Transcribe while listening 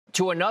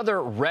To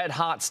another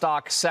red-hot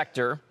stock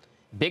sector,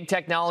 big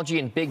technology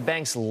and big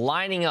banks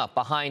lining up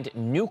behind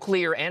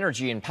nuclear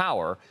energy and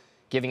power,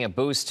 giving a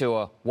boost to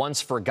a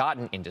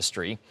once-forgotten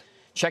industry.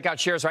 Check out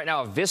shares right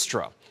now of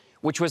Vistra,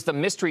 which was the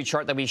mystery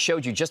chart that we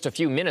showed you just a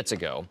few minutes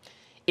ago.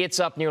 It's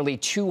up nearly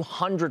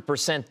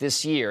 200%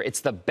 this year.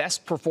 It's the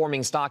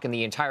best-performing stock in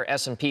the entire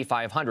S&P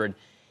 500,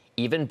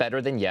 even better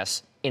than,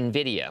 yes,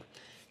 NVIDIA.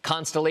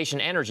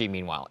 Constellation Energy,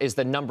 meanwhile, is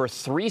the number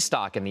 3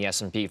 stock in the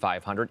S&P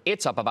 500.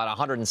 It's up about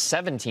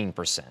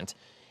 117%.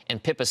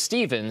 And Pippa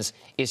Stevens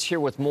is here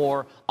with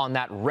more on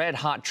that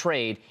red-hot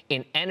trade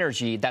in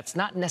energy that's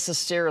not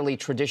necessarily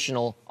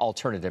traditional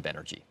alternative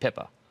energy.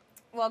 Pippa.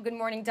 Well, good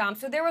morning, Dom.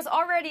 So there was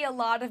already a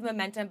lot of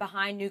momentum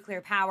behind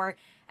nuclear power,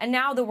 and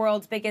now the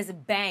world's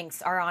biggest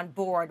banks are on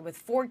board with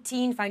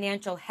 14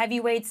 financial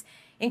heavyweights,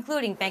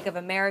 including Bank of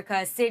America,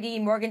 Citi,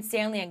 Morgan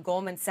Stanley, and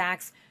Goldman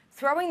Sachs,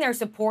 throwing their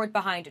support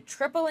behind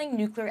tripling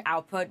nuclear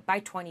output by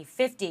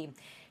 2050.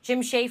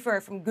 Jim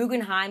Schaefer from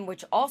Guggenheim,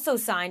 which also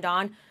signed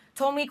on,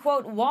 told me,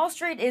 quote, Wall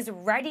Street is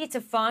ready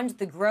to fund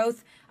the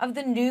growth of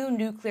the new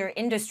nuclear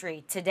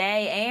industry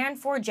today and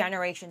for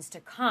generations to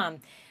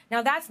come.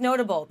 Now, that's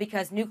notable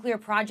because nuclear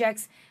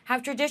projects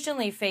have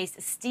traditionally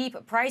faced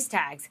steep price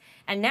tags.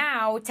 And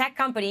now tech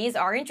companies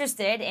are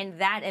interested in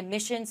that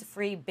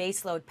emissions-free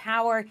baseload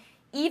power,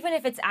 even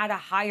if it's at a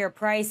higher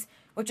price,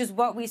 which is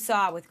what we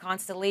saw with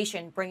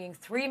Constellation bringing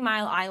 3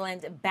 Mile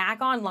Island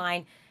back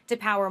online to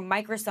power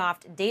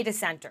Microsoft data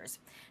centers.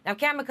 Now,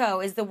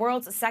 Cameco is the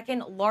world's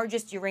second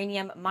largest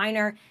uranium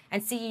miner,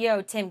 and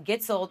CEO Tim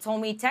Gitzel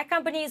told me tech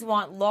companies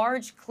want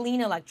large,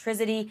 clean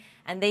electricity,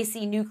 and they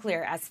see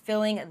nuclear as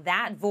filling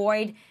that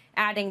void,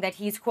 adding that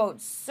he's, quote,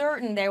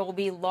 certain there will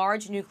be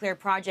large nuclear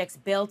projects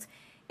built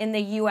in the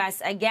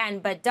U.S. again.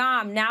 But,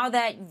 Dom, now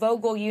that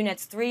Vogtle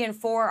Units 3 and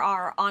 4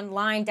 are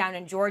online down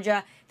in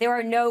Georgia, there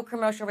are no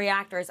commercial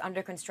reactors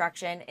under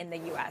construction in the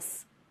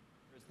U.S.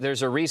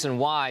 There's a reason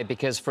why,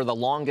 because for the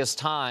longest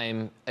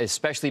time,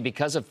 especially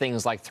because of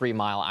things like 3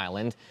 Mile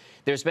Island,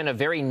 there's been a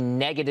very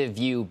negative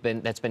view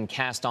that's been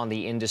cast on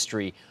the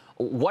industry.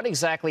 What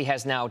exactly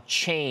has now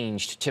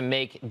changed to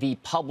make the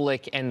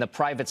public and the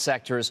private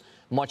sectors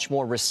much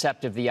more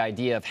receptive to the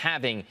idea of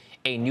having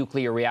a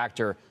nuclear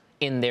reactor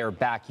in their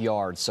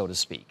backyard, so to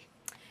speak?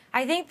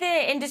 I think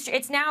the industry,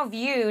 it's now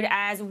viewed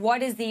as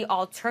what is the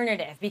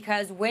alternative,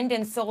 because wind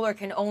and solar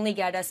can only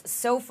get us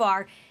so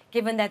far,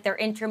 given that they're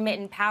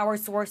intermittent power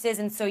sources,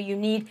 and so you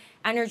need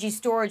energy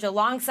storage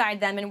alongside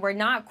them, and we're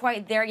not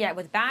quite there yet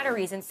with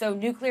batteries. And so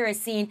nuclear is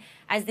seen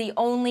as the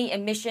only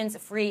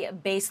emissions-free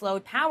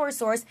baseload power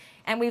source,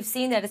 and we've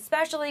seen that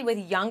especially with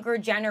younger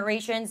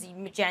generations,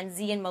 Gen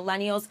Z and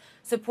millennials,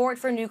 support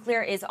for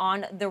nuclear is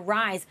on the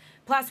rise.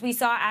 Plus, we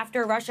saw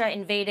after Russia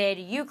invaded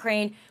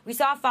Ukraine, we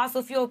saw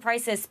fossil fuel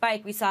prices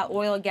spike. We saw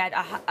oil get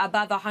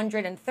above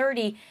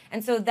 130.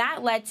 And so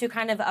that led to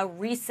kind of a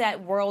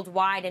reset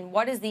worldwide. And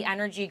what does the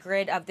energy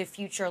grid of the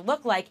future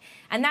look like?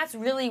 And that's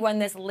really when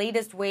this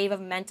latest wave of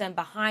momentum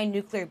behind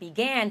nuclear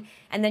began.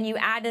 And then you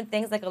add in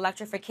things like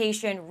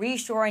electrification,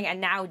 reshoring,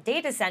 and now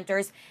data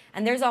centers.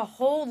 And there's a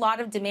whole lot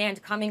of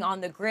demand coming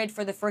on the grid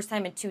for the first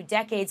time in 2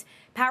 decades.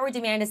 Power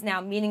demand is now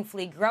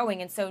meaningfully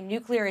growing. And so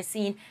nuclear is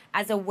seen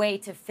as a way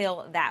to fill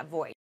that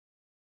void.